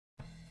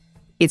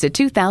It's a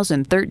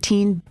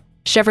 2013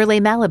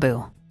 Chevrolet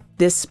Malibu.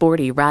 This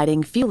sporty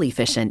riding,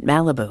 fuel-efficient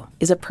Malibu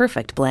is a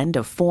perfect blend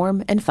of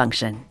form and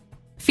function.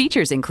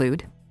 Features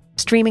include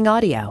streaming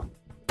audio,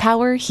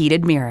 power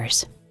heated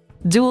mirrors,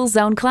 dual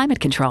zone climate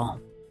control,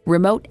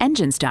 remote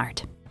engine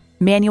start,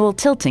 manual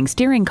tilting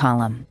steering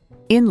column,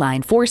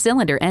 inline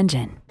 4-cylinder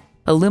engine,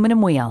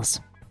 aluminum wheels,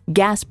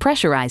 gas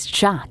pressurized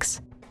shocks,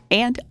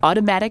 and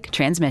automatic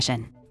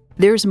transmission.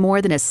 There's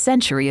more than a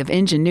century of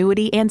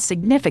ingenuity and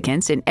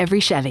significance in every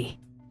Chevy.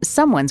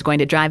 Someone's going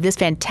to drive this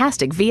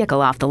fantastic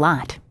vehicle off the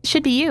lot.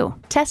 Should be you.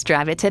 Test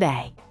drive it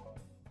today.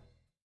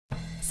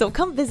 So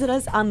come visit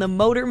us on the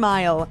Motor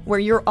Mile, where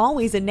you're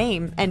always a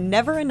name and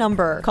never a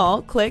number.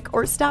 Call, click,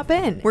 or stop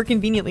in. We're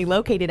conveniently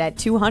located at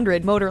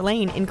 200 Motor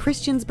Lane in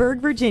Christiansburg,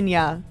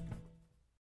 Virginia.